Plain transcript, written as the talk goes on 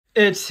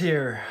It's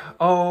here.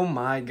 Oh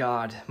my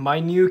god. My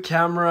new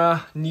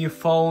camera, new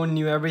phone,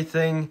 new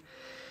everything.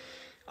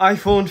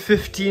 iPhone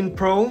 15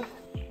 Pro,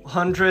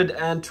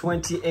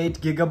 128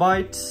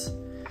 gigabytes.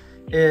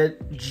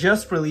 It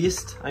just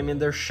released. I mean,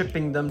 they're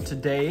shipping them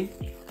today.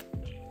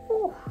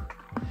 Whew.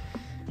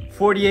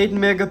 48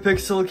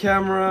 megapixel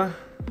camera,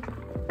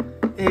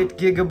 8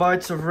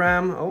 gigabytes of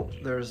RAM. Oh,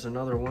 there's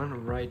another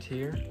one right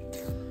here.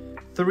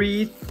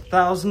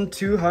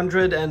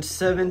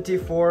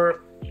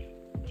 3,274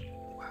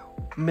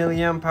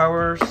 milliamp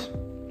hours.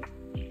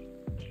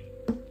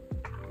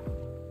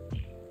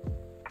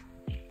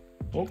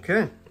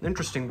 Okay,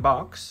 interesting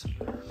box.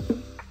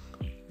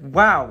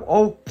 Wow,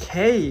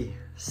 okay.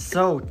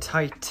 So,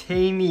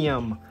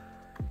 titanium.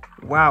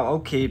 Wow,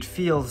 okay, it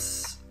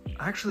feels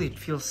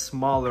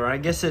smaller. I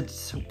guess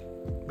it's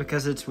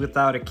because it's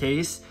without a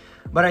case,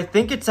 but I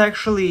think it's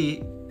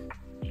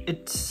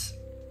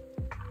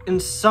in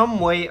some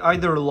way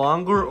either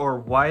longer or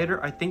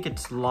wider. I think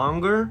it's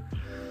longer.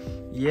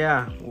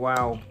 Yeah,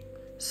 wow.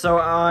 So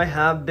I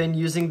have been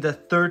using the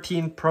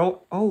 13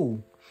 Pro.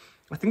 Oh,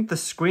 I think the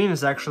screen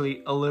is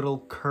actually a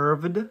little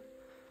curved.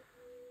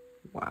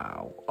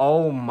 Wow.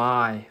 Oh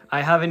my.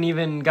 I haven't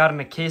even gotten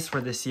a case for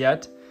this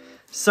yet.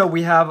 So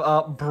we have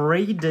a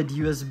braided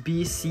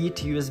USB-C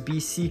to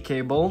USB-C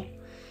cable.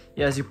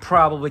 Yeah, as you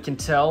probably can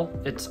tell,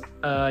 it's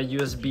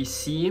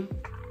USB-C.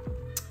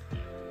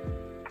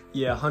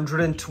 Yeah,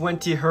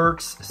 120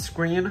 hertz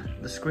screen.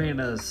 The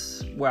screen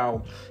is,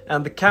 wow.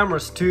 And the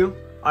cameras too,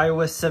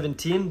 iOS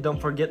 17,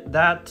 don't forget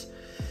that.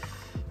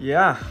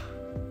 Yeah,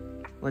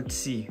 let's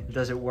see,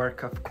 does it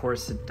work? Of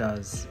course it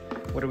does.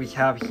 What do we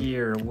have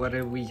here? What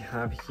do we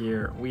have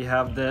here? We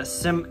have the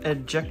SIM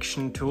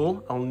ejection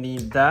tool, I'll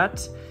need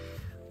that.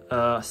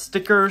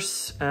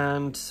 Stickers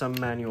and some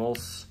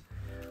manuals.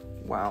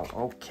 Wow,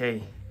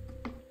 okay.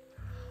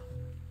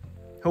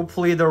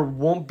 Hopefully there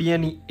won't be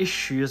any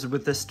issues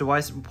with this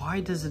device. Why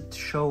does it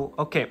show?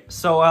 Okay,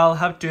 so I'll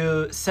have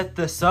to set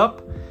this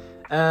up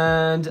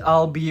and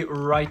I'll be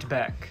right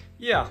back.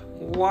 Yeah,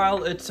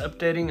 while it's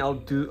updating, I'll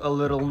do a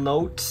little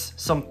note,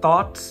 some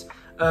thoughts.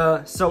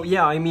 So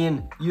yeah, I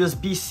mean,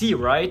 USB-C,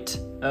 right?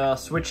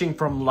 Switching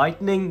from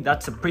Lightning,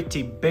 that's a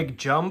pretty big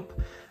jump.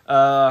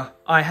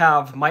 I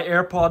have, my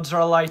AirPods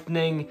are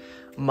Lightning,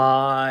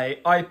 my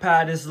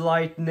iPad is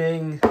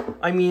Lightning.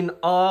 I mean,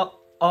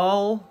 all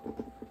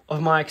of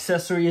my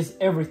accessories,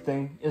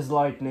 everything is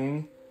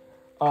Lightning.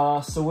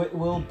 So it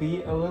will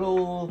be a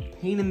little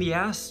pain in the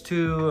ass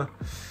to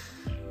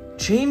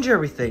change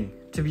everything,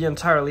 to be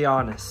entirely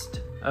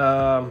honest.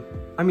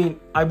 I mean,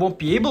 I won't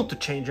be able to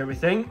change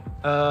everything,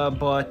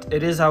 but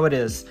it is how it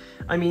is.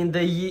 I mean,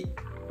 the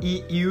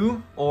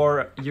EU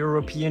or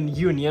European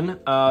Union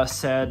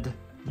said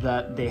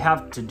that they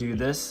have to do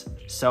this,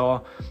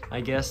 so I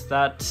guess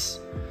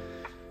that's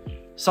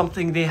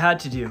something they had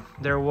to do.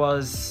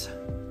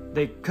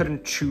 They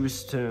couldn't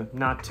choose to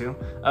not to.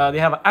 They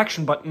have an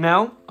action button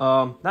now.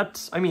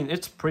 I mean,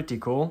 it's pretty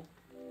cool.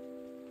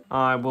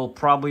 I will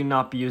probably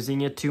not be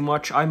using it too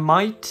much. I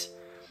might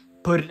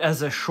put it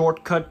as a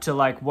shortcut to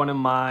like one of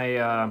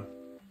my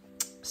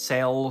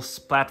sales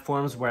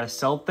platforms where I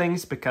sell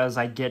things, because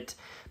I get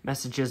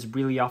messages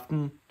really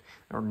often.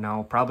 Or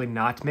no, probably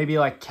not. Maybe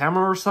like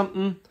camera or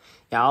something.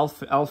 Yeah,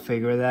 I'll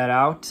figure that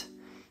out.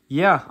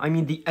 Yeah, I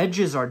mean, the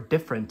edges are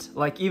different.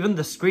 Like even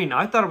the screen,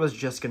 I thought it was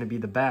just gonna be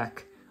the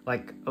back,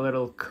 like a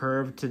little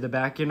curve to the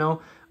back, you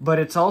know, but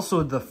it's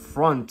also the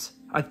front.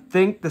 I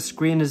think the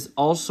screen is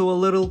also a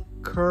little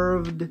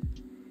curved.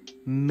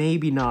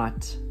 Maybe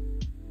not.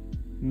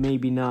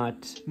 Maybe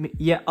not.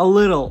 Yeah, a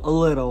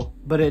little,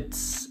 but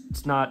it's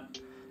not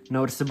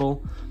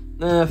noticeable.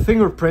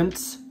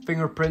 Fingerprints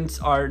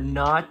are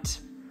not,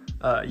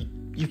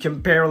 you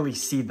can barely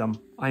see them.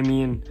 I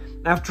mean,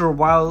 after a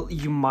while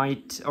you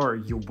might, or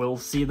you will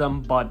see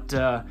them, but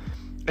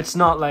it's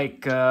not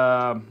like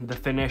the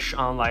finish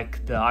on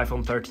like the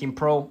iPhone 13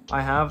 Pro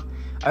I have.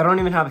 I don't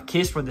even have a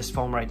case for this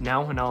phone right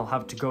now, and I'll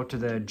have to go to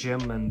the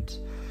gym and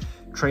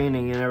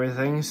training and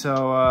everything.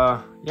 So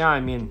yeah,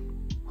 I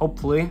mean,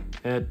 hopefully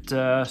it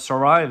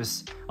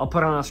survives. I'll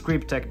put on a screen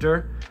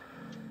protector.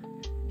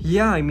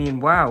 Yeah, I mean,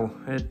 wow,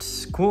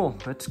 it's cool.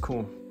 It's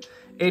cool.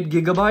 8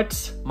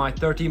 gigabytes. My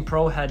 13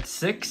 Pro had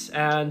 6,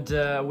 and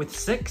with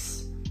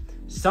 6,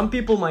 some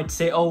people might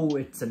say, oh,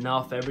 it's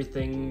enough,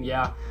 everything,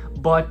 yeah.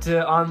 But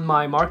on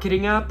my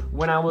marketing app,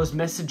 when I was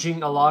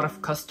messaging a lot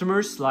of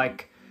customers,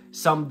 like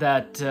some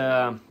that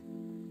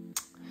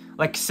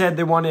like said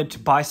they wanted to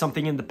buy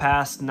something in the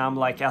past, and I'm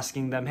like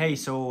asking them, hey,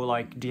 so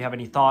like, do you have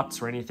any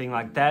thoughts or anything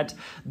like that?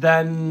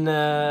 Then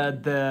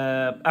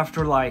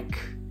after like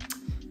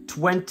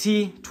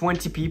 20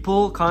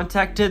 people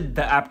contacted,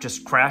 the app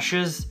just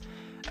crashes,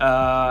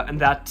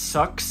 and that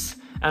sucks.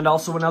 And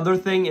also another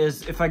thing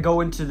is, if I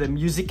go into the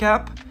music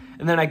app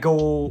and then I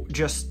go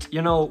just,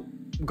 you know,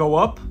 go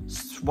up,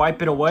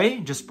 swipe it away,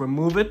 just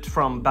remove it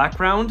from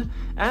background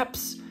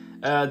apps,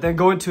 then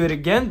go into it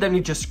again, then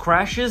it just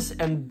crashes,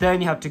 and then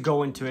you have to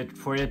go into it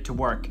for it to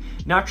work.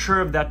 Not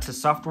sure if that's a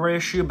software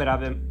issue, but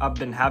I've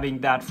been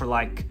having that for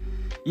like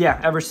yeah,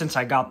 ever since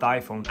I got the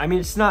iPhone. I mean,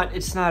 it's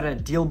not a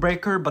deal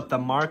breaker, but the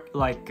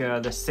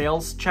the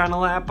sales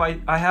channel app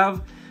I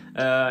have,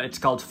 it's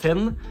called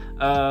Finn.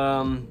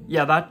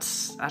 Yeah,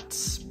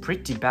 that's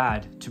pretty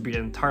bad, to be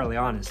entirely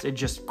honest. It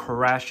just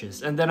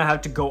crashes, and then I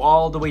have to go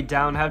all the way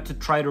down. I have to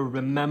try to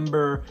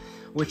remember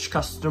which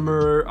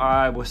customer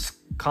I was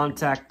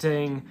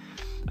contacting.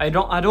 I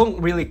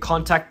don't really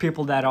contact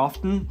people that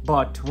often,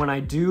 but when I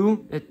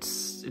do,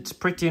 it's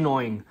pretty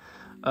annoying.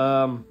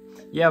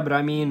 Yeah, but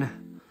I mean,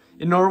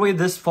 in Norway,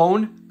 this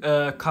phone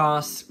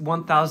costs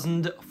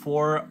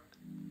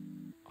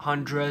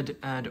 1,400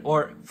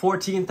 or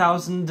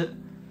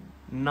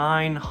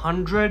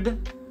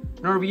 14,900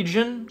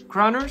 Norwegian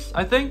kroners,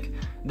 I think.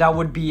 That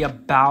would be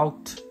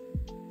about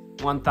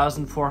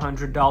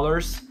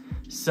 $1,400.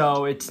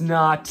 So it's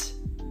not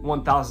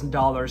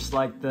 $1,000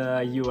 like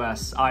the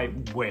US. I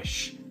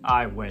wish.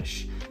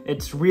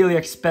 It's really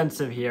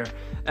expensive here.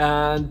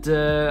 And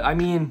I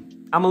mean,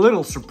 I'm a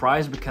little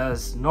surprised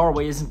because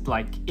Norway isn't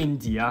like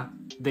India.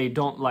 They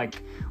don't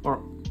like,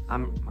 or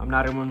I'm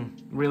not even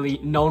really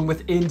known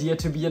with India,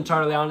 to be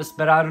entirely honest,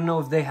 but I don't know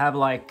if they have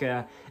like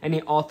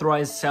any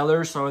authorized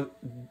sellers or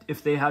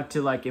if they have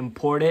to like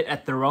import it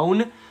at their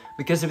own.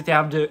 Because if they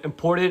have to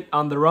import it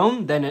on their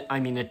own, then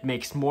it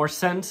makes more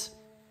sense.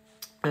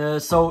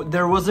 So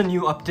there was a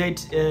new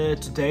update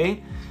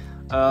today,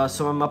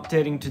 so I'm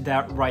updating to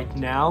that right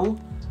now.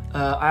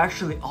 I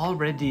actually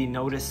already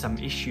noticed some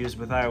issues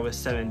with iOS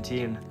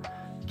 17.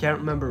 Can't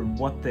remember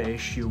what the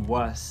issue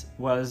was.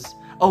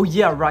 Oh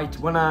yeah, right,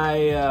 when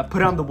I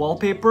put on the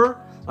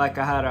wallpaper, like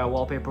I had a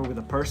wallpaper with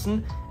a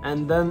person,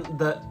 and then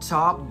the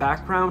top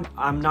background,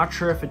 I'm not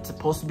sure if it's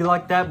supposed to be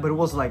like that, but it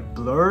was like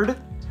blurred.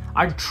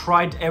 I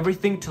tried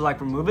everything to like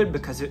remove it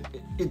because it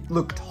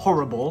looked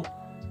horrible.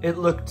 It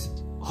looked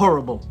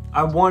horrible.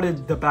 I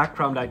wanted the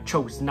background I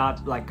chose,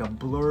 not like a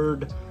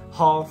blurred,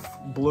 half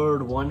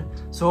blurred one.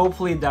 So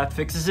hopefully that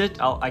fixes it.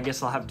 I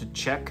guess I'll have to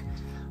check.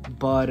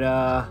 But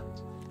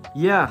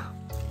yeah,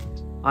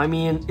 I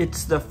mean,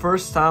 it's the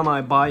first time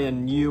I buy a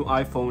new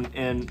iPhone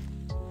in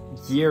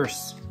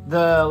years.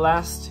 The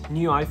last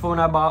new iPhone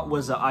I bought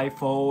was an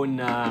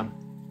iPhone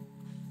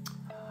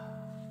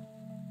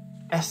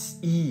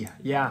SE.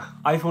 Yeah,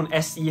 iPhone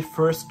SE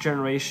first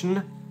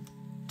generation.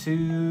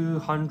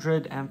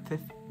 250.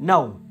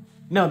 No,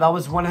 that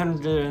was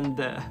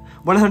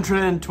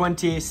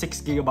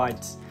 126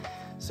 gigabytes.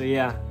 So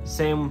yeah,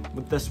 same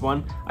with this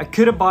one. I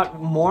could have bought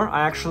more.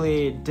 I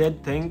actually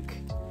did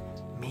think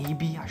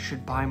maybe I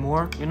should buy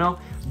more, you know,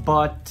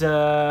 but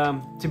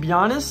to be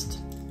honest,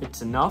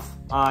 it's enough.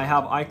 I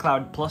have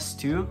iCloud Plus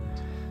too.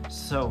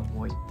 So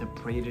wait, the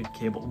braided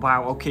cable.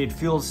 Wow, okay, it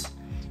feels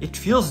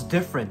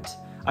different.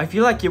 I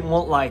feel like it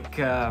won't like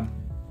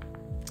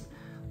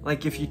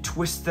if you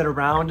twist it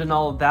around and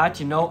all of that,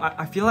 you know,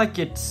 I feel like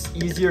it's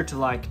easier to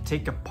like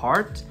take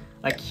apart,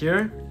 like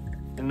here,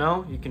 you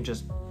know, you can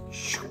just,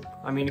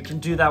 I mean, you can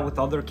do that with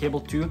other cable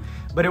too,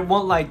 but it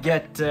won't like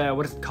get,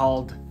 what is it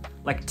called,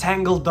 like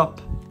tangled up,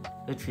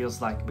 it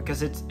feels like,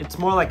 because it's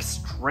more like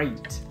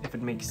straight, if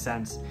it makes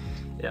sense.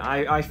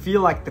 I feel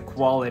like the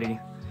quality,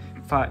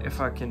 if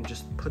I can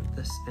just put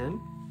this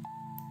in.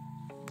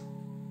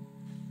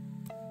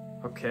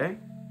 Okay,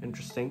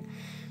 interesting.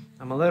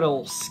 I'm a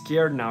little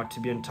scared now, to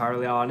be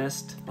entirely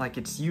honest. Like,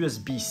 it's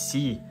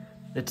USB-C.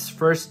 It's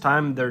first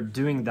time they're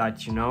doing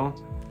that, you know?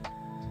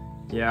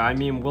 Yeah, I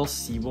mean, we'll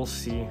see.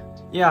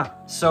 Yeah,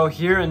 so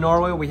here in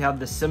Norway we have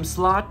the SIM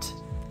slot.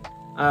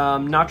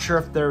 Not sure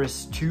if there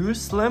is two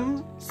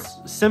SIM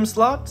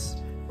slots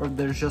or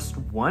there's just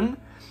one.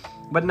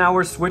 But now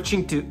we're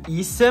switching to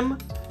eSIM.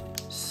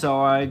 So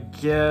I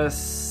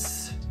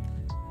guess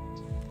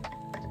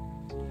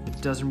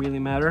it doesn't really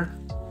matter.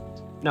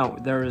 No,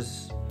 there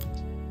is...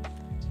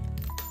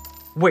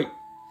 Wait.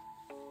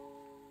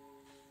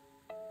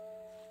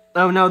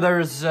 Oh no,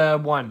 there's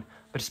one,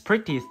 but it's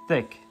pretty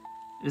thick.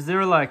 Is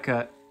there like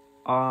a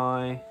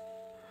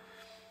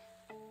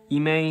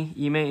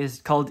IMEI is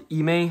called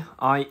IMEI,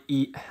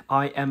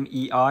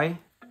 IMEI.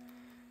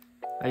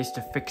 I used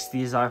to fix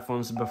these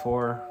iPhones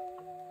before,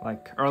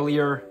 like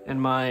earlier in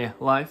my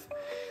life.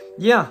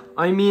 Yeah,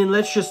 I mean,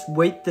 let's just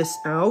wait this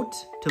out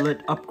till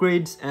it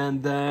upgrades,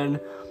 and then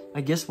I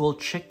guess we'll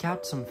check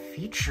out some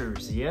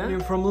features, yeah?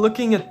 And from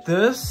looking at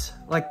this,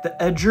 like the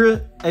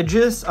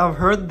edges, I've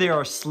heard they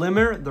are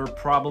slimmer. They're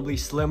probably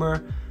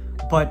slimmer,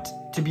 but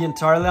to be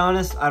entirely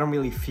honest, I don't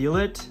really feel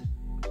it.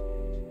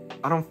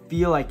 I don't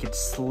feel like it's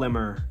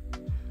slimmer.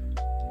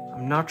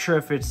 I'm not sure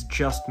if it's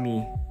just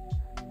me.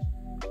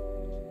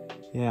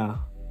 Yeah.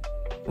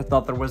 I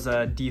thought there was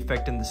a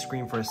defect in the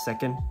screen for a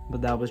second,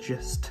 but that was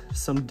just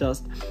some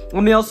dust.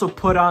 Let me also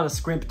put on a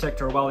screen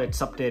protector while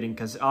it's updating,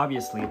 because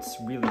obviously it's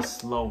really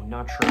slow.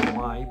 Not sure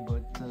why,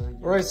 but yeah.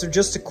 Alright, so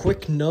just a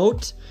quick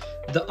note.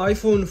 The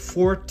iPhone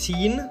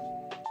 14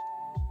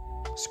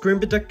 screen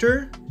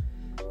protector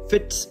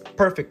fits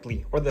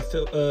perfectly, or the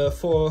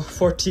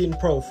 14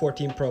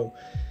 Pro.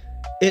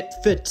 It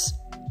fits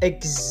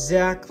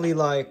exactly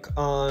like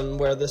on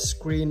where the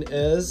screen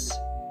is.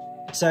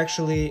 It's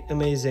actually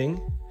amazing.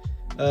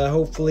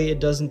 Hopefully it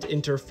doesn't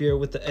interfere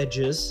with the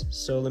edges.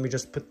 So let me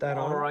just put that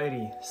on.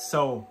 Alrighty,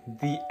 so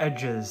the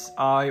edges.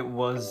 I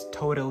was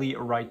totally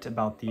right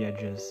about the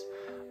edges.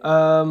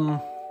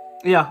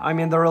 Yeah, I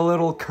mean, they're a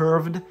little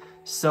curved.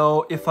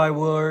 So if I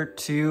were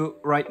to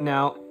right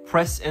now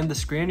press in the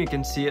screen, you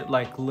can see it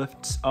like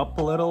lifts up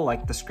a little,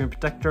 like the screen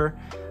protector.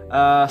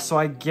 So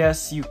I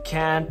guess you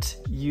can't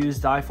use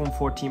the iPhone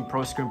 14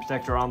 Pro screen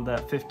protector on the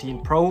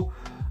 15 Pro.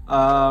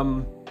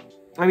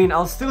 I mean,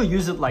 I'll still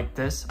use it like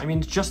this. I mean,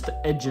 it's just the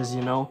edges,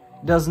 you know.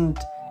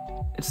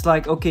 It's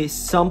like, okay,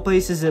 some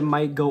places it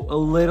might go a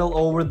little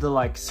over the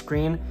like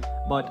screen,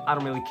 but I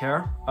don't really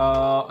care.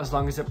 As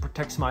long as it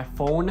protects my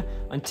phone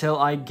until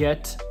I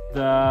get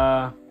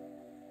the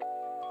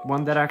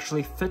one that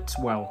actually fits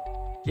well.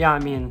 Yeah, I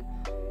mean,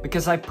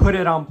 because I put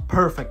it on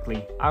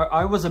perfectly.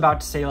 I was about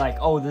to say like,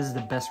 oh, this is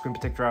the best screen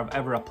protector I've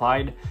ever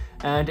applied,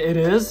 and it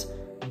is.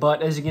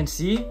 But as you can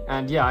see,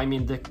 and yeah, I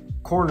mean, the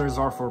corners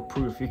are for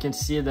proof. You can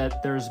see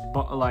that there's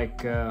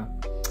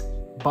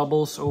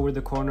bubbles over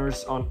the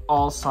corners on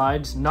all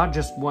sides, not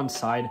just one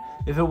side.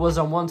 If it was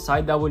on one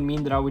side, that would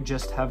mean that I would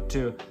just have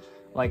to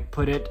like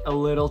put it a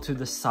little to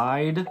the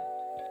side,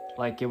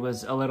 like it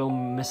was a little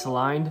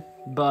misaligned.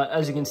 But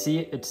as you can see,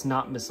 it's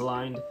not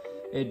misaligned.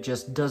 It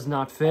just does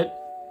not fit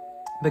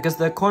because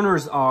the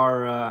corners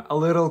are a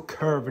little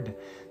curved.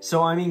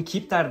 So I mean,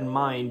 keep that in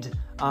mind.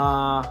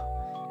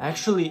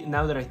 Actually,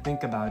 now that I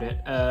think about it,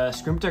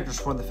 screen protectors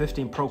for the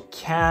 15 Pro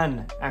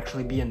can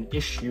actually be an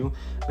issue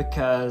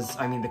because,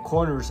 I mean, the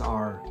corners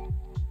are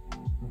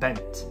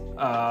bent.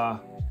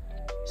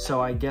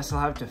 So I guess I'll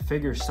have to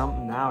figure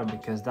something out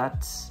because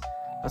that's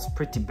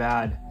pretty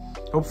bad.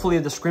 Hopefully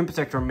the screen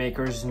protector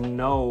makers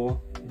know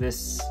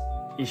this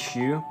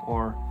issue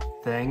or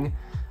thing.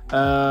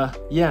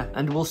 Yeah,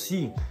 and we'll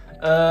see.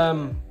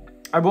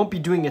 I won't be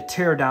doing a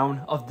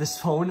teardown of this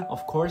phone,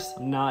 of course.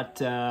 I'm not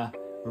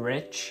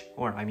rich,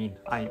 or I mean,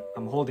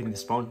 I'm holding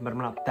this phone, but I'm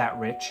not that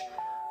rich.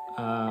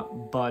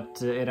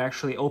 But it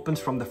actually opens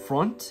from the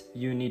front.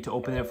 You need to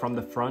open it from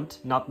the front,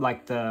 not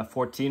like the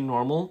 14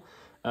 normal,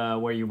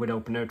 where you would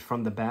open it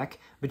from the back.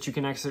 But you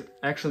can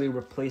actually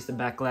replace the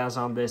back glass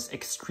on this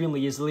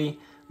extremely easily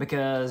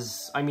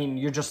because, I mean,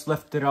 you just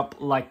lift it up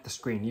like the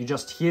screen. You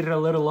just heat it a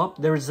little up.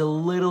 There is a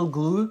little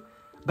glue,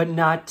 but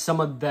not some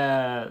of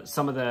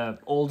the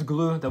old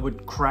glue that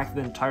would crack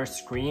the entire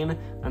screen,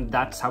 and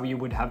that's how you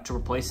would have to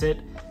replace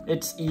it.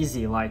 It's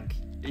easy, like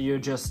you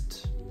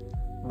just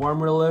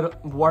warm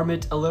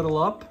it a little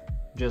up,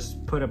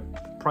 just put a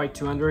pry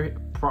tool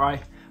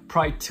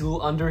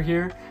under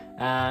here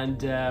and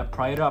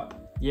pry it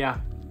up. Yeah,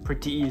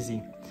 pretty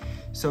easy.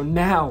 So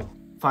now,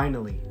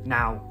 finally,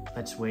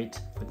 let's wait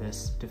for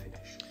this to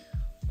finish.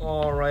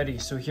 Alrighty,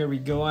 so here we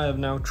go. I have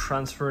now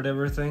transferred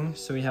everything.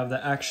 So we have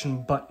the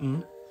action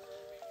button.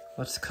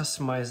 Let's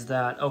customize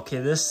that. Okay,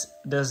 this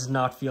does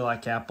not feel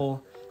like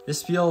Apple.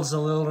 This feels a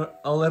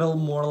little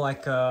more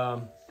like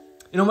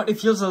you know what? It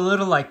feels a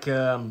little like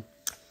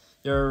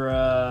your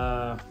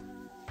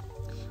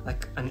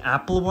like an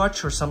Apple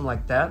Watch or something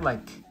like that.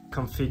 Like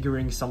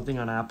configuring something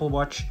on Apple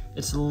Watch.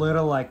 It's a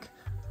little like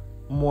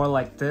more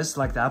like this,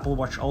 like the Apple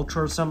Watch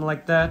Ultra or something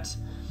like that,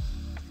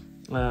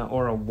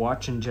 or a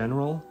watch in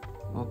general.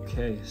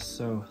 Okay,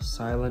 so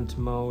silent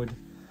mode,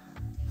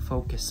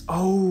 focus.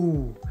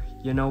 Oh,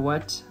 you know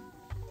what?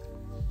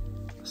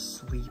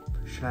 Sleep.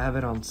 Should I have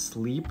it on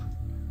sleep?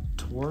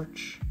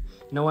 Torch?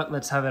 You know what?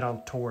 Let's have it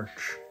on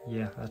torch.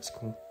 Yeah, that's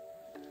cool.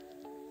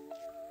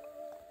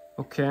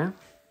 Okay.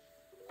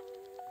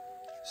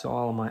 So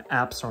all of my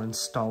apps are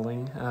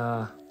installing.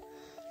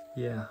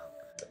 Yeah.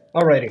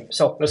 Alrighty,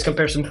 so let's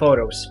compare some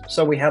photos.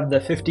 So we have the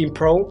 15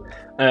 Pro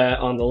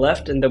on the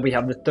left, and then we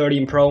have the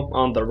 13 Pro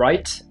on the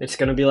right. It's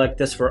gonna be like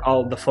this for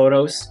all the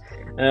photos.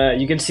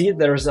 You can see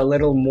there's a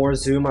little more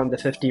zoom on the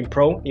 15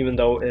 Pro, even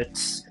though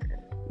it's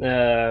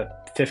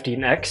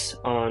 15x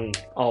on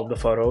all the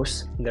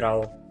photos that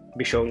I'll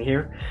be showing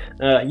here.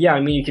 Yeah, I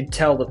mean, you can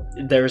tell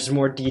that there's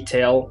more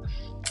detail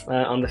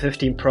on the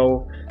 15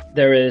 Pro.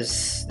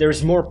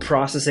 There's more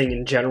processing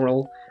in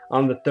general.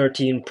 On the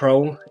 13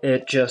 Pro,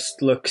 it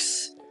just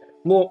looks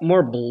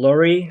more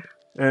blurry,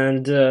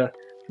 and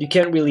you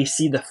can't really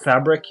see the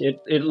fabric.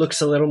 It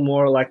looks a little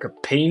more like a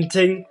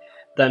painting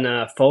than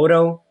a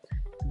photo,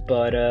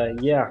 but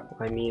yeah,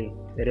 I mean,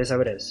 it is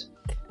how it is.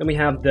 Then we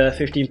have the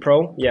 15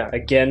 Pro, yeah,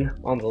 again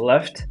on the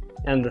left,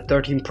 and the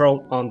 13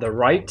 Pro on the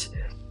right.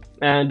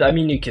 And I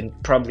mean, you can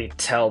probably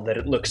tell that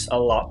it looks a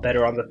lot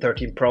better on the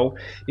 13 Pro.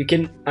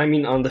 I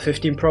mean, on the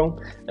 15 Pro,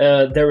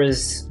 there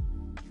is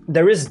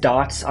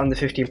dots on the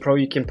 15 Pro.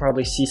 You can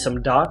probably see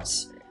some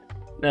dots,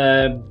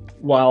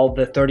 while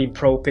the 13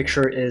 Pro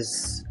picture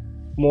is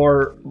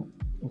more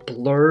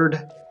blurred.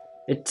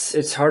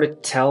 It's hard to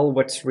tell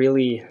what's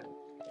really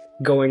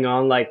going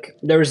on. Like,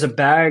 there's a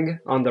bag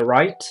on the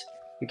right,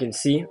 you can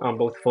see on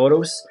both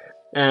photos,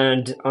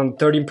 and on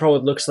 13 Pro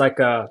it looks like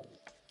a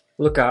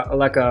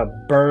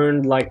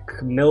burned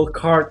like milk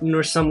carton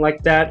or something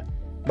like that.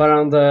 But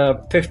on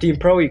the 15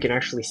 Pro you can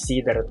actually see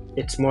that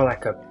it's more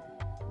like a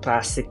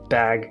plastic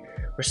bag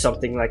or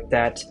something like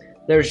that.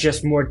 there's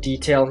just more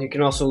detail. You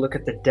can also look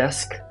at the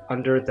desk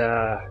under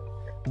the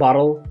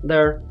bottle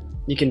there.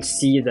 You can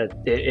see that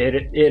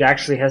it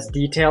actually has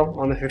detail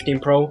on the 15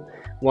 Pro,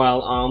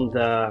 while on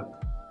the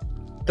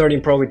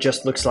 13 Pro it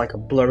just looks like a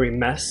blurry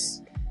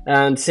mess.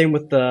 And same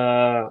with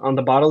on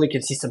the bottle, you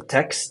can see some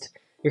text.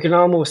 You can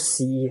almost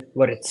see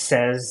what it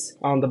says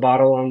on the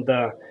bottle on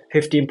the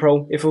 15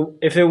 Pro.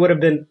 If it would have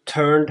been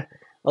turned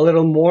a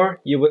little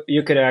more,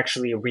 you could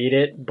actually read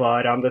it,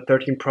 but on the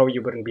 13 Pro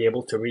you wouldn't be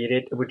able to read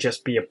it. It would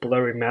just be a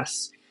blurry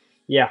mess.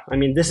 Yeah, I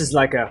mean, this is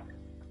like a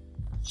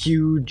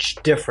huge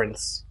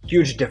difference.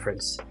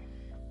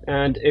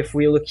 And if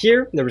we look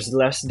here, there is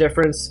less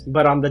difference,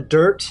 but on the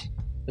dirt,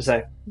 as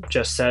I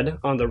just said,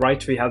 on the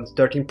right we have the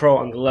 13 Pro,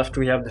 on the left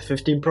we have the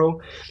 15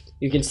 Pro.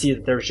 You can see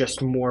that there's just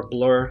more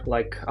blur,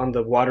 like on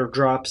the water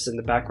drops in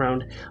the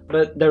background,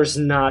 but there's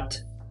not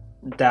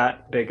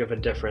that big of a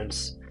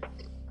difference.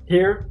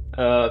 Here,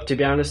 to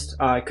be honest,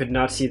 I could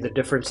not see the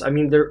difference. I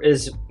mean, there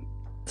is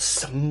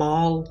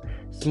small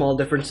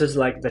differences,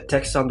 like the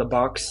text on the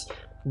box,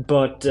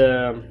 but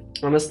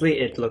honestly,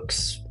 it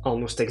looks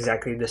almost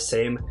exactly the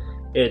same.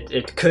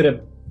 It could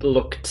have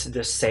looked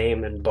the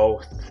same in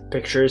both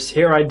pictures.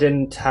 Here I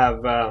didn't have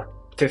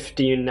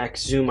 15x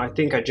zoom. I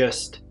think I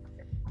just,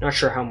 not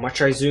sure how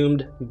much I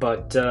zoomed,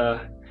 but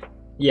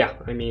yeah,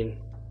 I mean,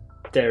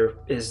 there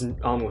is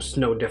almost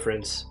no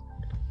difference.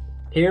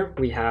 Here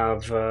we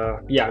have,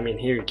 yeah, I mean,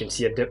 here you can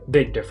see a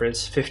big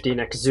difference,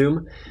 15x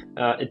zoom.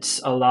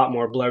 It's a lot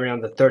more blurry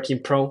on the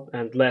 13 Pro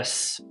and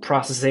less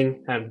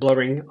processing and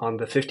blurring on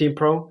the 15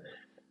 Pro.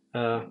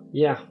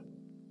 Yeah.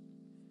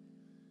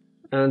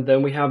 And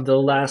then we have the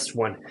last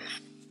one.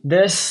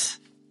 This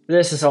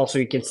is also,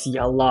 you can see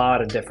a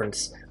lot of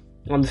difference.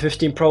 On the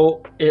 15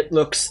 Pro, it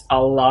looks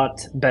a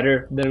lot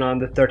better than on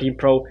the 13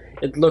 Pro.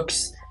 It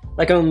looks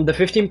like on the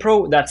 15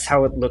 Pro, that's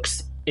how it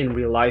looks in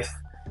real life.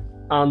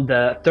 On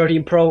the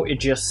 13 Pro,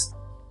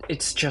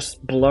 it's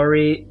just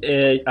blurry.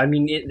 I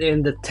mean,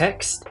 in the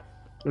text,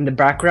 in the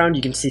background,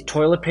 you can see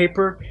toilet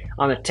paper.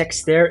 On the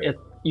text there,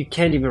 you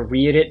can't even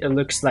read it. It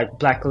looks like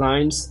black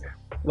lines.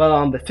 Well,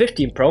 on the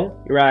 15 Pro,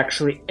 you're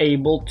actually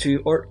able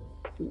to, or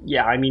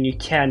yeah, I mean, you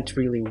can't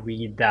really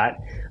read that,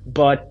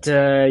 but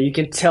you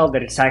can tell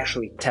that it's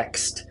actually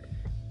text.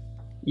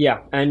 Yeah,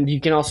 and you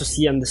can also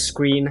see on the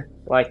screen,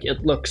 like,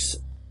 it looks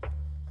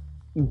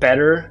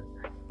better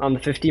on the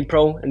 15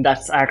 Pro, and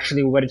that's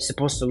actually what it's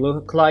supposed to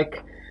look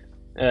like.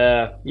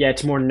 Yeah,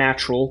 it's more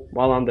natural,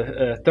 while on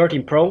the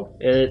 13 Pro,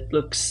 it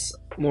looks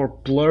more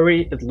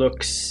blurry, it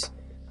looks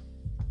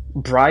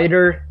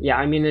brighter. Yeah,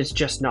 I mean, it's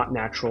just not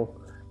natural.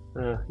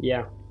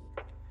 Yeah.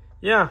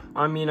 Yeah,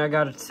 I mean, I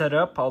got it set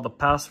up, all the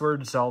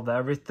passwords, all the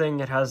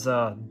everything. It has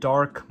a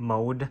dark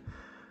mode.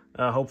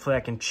 Hopefully I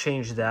can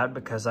change that,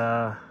 because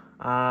I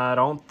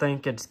don't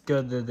think it's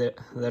good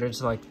that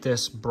it's like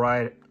this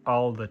bright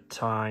all the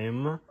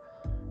time.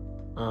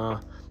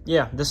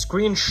 Yeah, the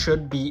screen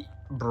should be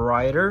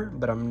brighter,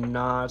 but I'm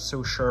not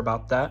so sure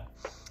about that.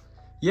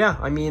 Yeah,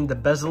 I mean, the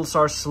bezels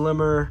are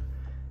slimmer.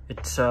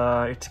 It's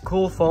a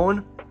cool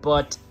phone,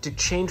 but to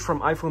change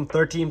from iPhone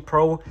 13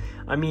 Pro,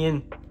 I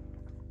mean,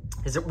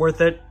 is it worth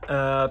it?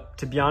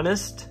 To be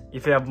honest,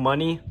 if you have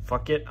money,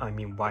 fuck it. I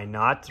mean, why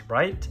not,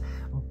 right?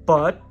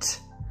 But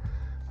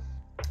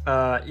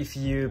if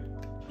you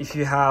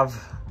have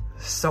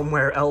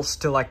somewhere else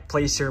to like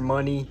place your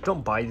money,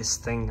 don't buy this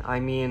thing. I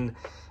mean,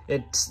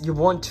 you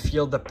won't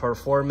feel the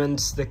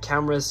performance. The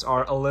cameras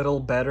are a little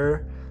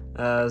better,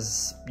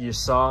 as you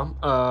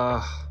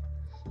saw.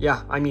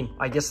 Yeah, I mean,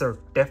 I guess they're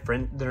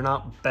different. They're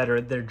not better,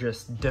 they're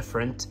just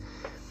different.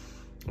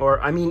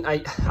 Or I mean,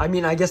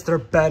 I guess they're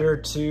better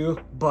too,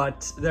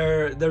 but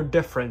they're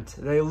different.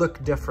 They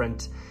look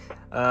different.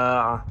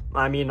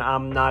 I mean,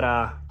 I'm not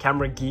a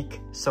camera geek,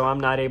 so I'm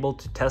not able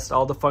to test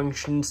all the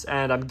functions,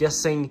 and I'm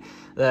guessing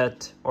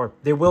that, or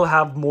they will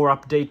have more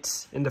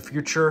updates in the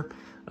future.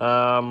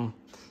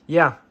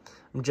 Yeah,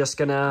 I'm just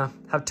gonna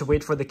have to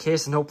wait for the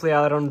case, and hopefully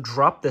I don't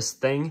drop this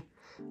thing.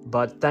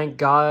 But thank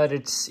God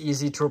it's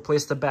easy to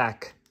replace the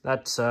back.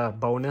 That's a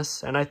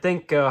bonus. And I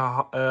think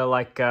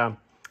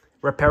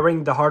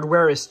repairing the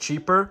hardware is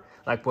cheaper,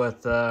 like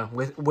with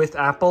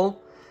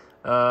Apple.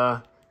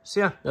 So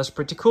yeah, that's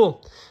pretty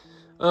cool.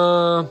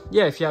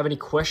 Yeah, if you have any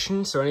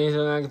questions or anything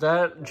like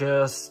that,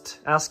 just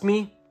ask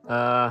me.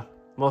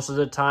 Most of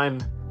the time,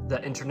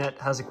 the internet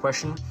has a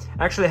question.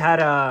 I actually had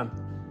a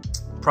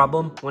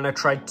problem when I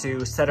tried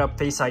to set up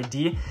Face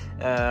ID.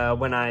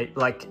 When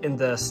in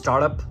the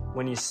startup,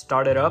 when you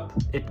start it up,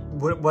 it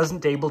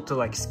wasn't able to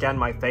like scan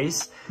my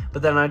face.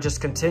 But then I just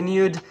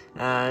continued,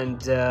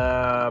 and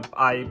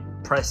I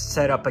pressed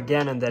setup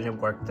again, and then it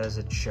worked as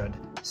it should.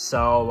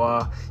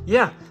 So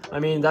yeah, I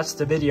mean, that's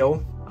the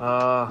video.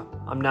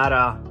 I'm not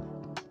a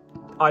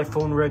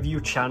iPhone review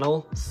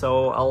channel,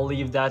 so I'll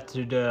leave that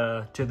to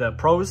the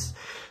pros.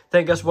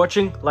 Thank you guys for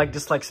watching. Like,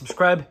 dislike,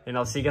 subscribe, and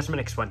I'll see you guys in my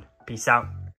next one. Peace out.